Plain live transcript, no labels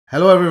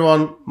Hello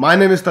everyone, my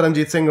name is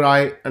Taranjeet Singh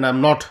Rai and I'm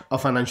not a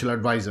financial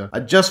advisor. I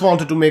just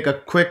wanted to make a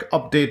quick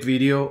update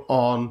video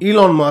on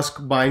Elon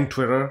Musk buying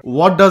Twitter.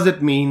 What does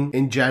it mean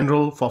in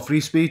general for free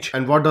speech,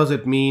 and what does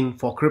it mean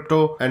for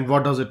crypto, and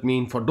what does it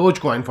mean for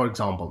Dogecoin, for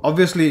example?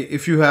 Obviously,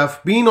 if you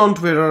have been on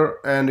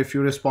Twitter and if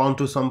you respond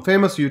to some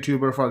famous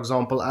YouTuber, for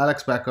example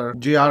Alex Becker,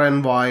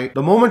 JRNY,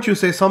 the moment you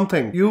say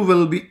something, you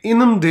will be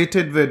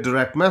inundated with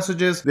direct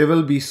messages. There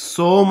will be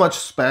so much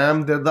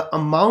spam. The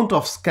amount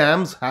of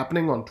scams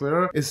happening on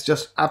Twitter is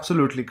just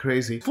absolutely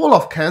crazy. Full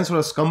of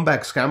cancerous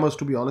scumbag scammers,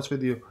 to be honest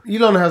with you.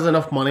 Elon has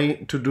enough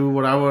money to do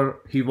whatever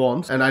he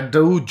wants, and I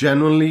do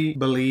genuinely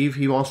believe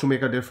he wants to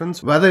make a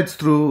difference, whether it's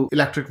through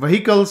electric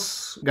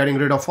vehicles, getting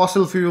rid of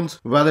fossil fuels,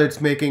 whether it's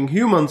making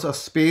humans a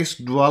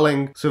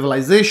space-dwelling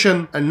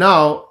civilization, and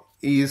now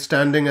he is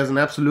standing as an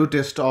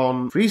absolutist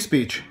on free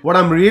speech. What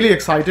I'm really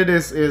excited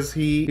is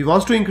he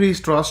wants to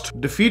increase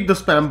trust, defeat the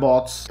spam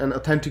bots, and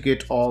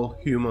authenticate all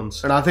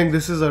humans. And I think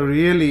this is a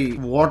really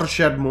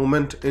watershed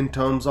moment in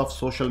terms of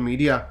social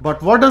media.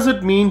 But what does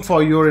it mean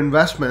for your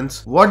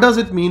investments? What does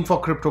it mean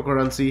for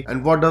cryptocurrency?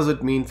 And what does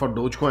it mean for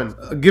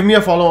Dogecoin? Give me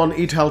a follow on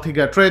Eat Healthy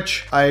Get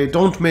Rich. I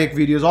don't make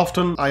videos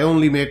often. I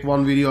only make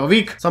one video a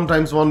week,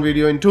 sometimes one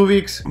video in 2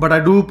 weeks, but I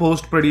do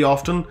post pretty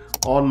often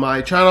on my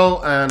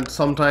channel, and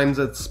sometimes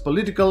it's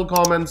political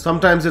comments,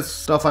 sometimes it's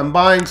stuff I'm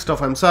buying, stuff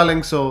I'm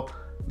selling. So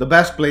the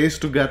best place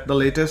to get the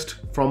latest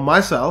from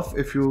myself,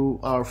 if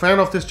you are a fan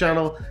of this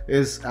channel,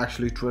 is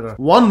actually Twitter.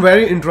 One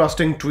very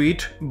interesting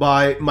tweet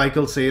by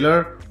Michael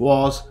Saylor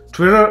was,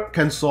 Twitter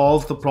can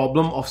solve the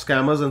problem of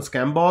scammers and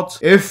scam bots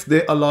if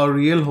they allow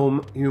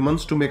real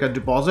humans to make a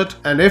deposit,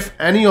 and if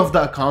any of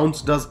the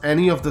accounts does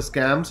any of the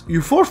scams, you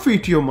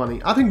forfeit your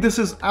money. I think this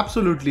is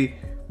absolutely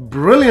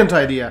brilliant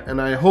idea, and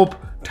I hope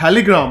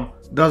Telegram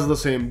does the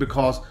same,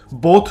 because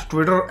both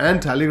Twitter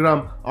and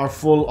Telegram are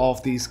full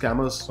of these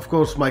scammers. Of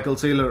course, Michael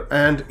Saylor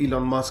and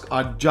Elon Musk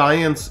are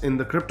giants in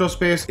the crypto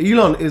space.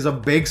 Elon is a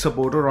big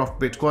supporter of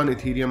Bitcoin,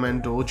 Ethereum,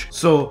 and Doge.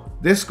 So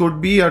this could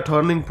be a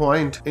turning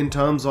point in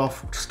terms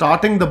of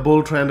starting the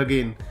bull trend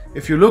again.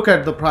 If you look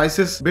at the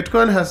prices,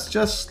 Bitcoin has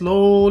just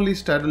slowly,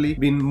 steadily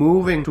been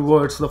moving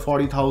towards the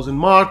 40,000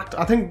 mark.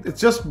 I think it's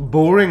just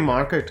boring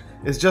market.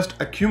 It's just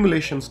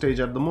accumulation stage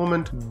at the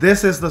moment.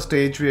 This is the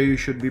stage where you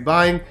should be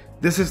buying.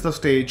 This is the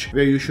stage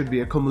where you should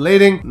be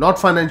accumulating. Not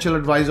financial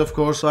advice, of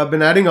course. So I've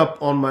been adding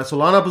up on my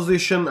Solana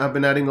position. I've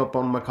been adding up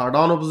on my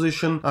Cardano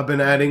position. I've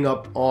been adding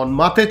up on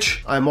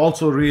Matic. I'm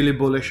also really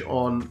bullish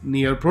on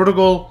Near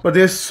Protocol. But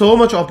there's so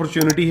much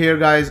opportunity here,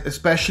 guys,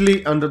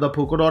 especially under the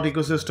Polkadot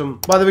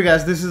ecosystem. By the way,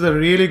 guys, this is a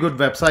really good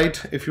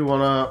website if you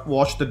want to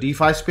watch the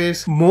DeFi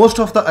space. Most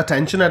of the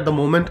attention at the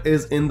moment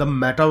is in the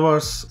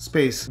metaverse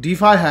space.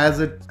 DeFi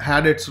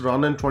had its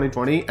run in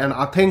 2020, and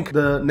I think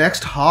the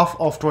next half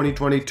of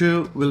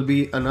 2022 will be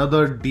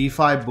another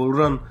DeFi bull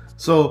run.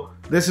 So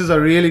this is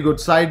a really good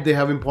site. They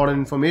have important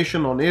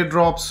information on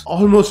airdrops.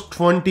 Almost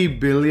 20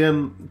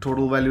 billion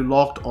total value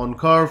locked on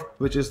Curve,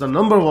 which is the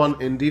 #1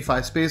 in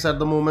DeFi space at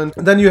the moment.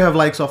 And then you have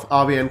likes of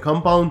Aave and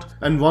Compound,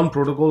 and one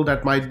protocol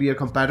that might be a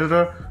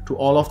competitor to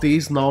all of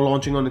these now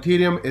launching on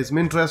Ethereum is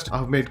Minterest.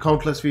 I've made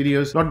countless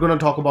videos, not gonna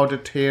talk about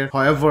it here.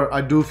 However, I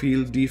do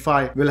feel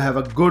DeFi will have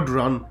a good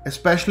run,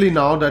 especially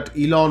now that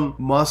Elon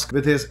Musk,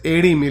 with his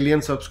 80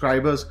 million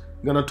subscribers,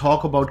 gonna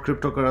talk about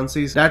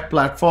cryptocurrencies. That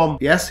platform,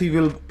 yes, he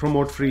will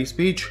promote free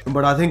speech,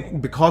 but I think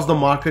because the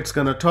market's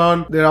gonna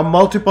turn, there are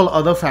multiple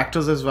other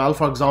factors as well.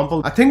 For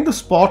example, I think the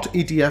spot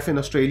ETF in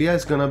Australia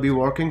is gonna be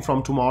working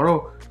from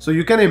tomorrow. So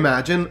you can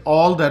imagine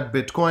all that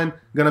Bitcoin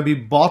gonna be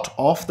bought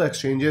off the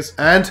exchanges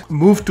and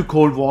moved to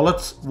cold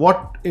wallets.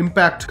 What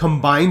impact,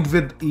 combined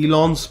with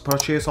Elon's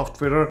purchase of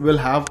Twitter, will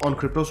have on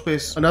crypto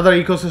space? Another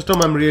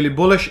ecosystem I'm really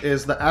bullish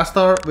is the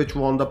Aster, which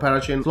won the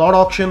Parachain slot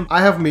auction.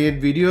 I have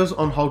made videos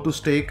on how to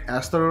stake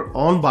Aster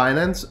on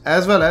Binance,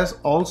 as well as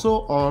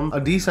also on a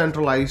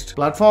decentralized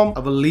platform. I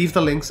will leave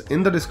the links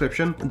in the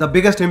description. The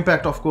biggest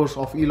impact, of course,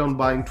 of Elon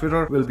buying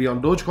Twitter will be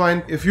on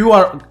Dogecoin. If you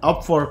are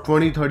up for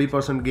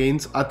 20-30%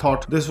 gains, I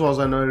thought this was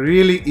a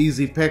really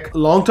easy pick.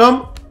 Long term,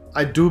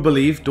 I do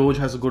believe Doge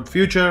has a good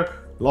future.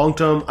 Long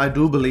term, I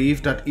do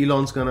believe that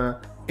Elon's gonna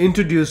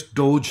introduce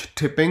Doge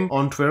tipping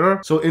on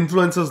Twitter, so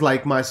influencers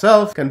like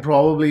myself can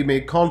probably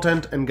make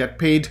content and get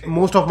paid.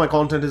 Most of my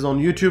content is on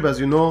YouTube, as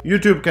you know.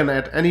 YouTube can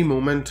at any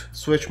moment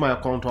switch my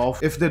account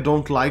off. If they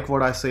don't like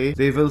what I say,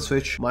 they will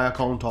switch my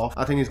account off.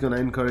 I think it's gonna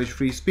encourage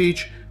free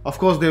speech. Of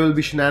course, there will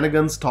be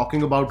shenanigans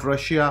talking about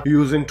Russia,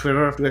 using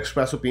Twitter to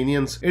express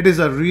opinions. It is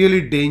a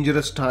really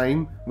dangerous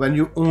time when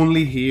you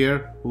only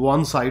hear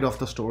one side of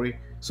the story.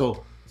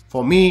 So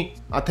for me,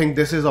 I think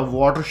this is a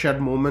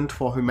watershed moment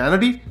for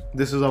humanity.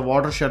 This is a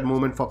watershed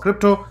moment for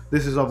crypto.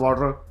 This is a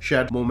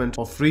watershed moment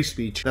for free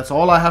speech. That's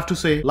all I have to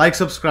say. Like,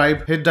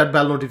 subscribe, hit that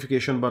bell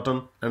notification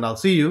button, and I'll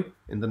see you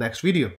in the next video.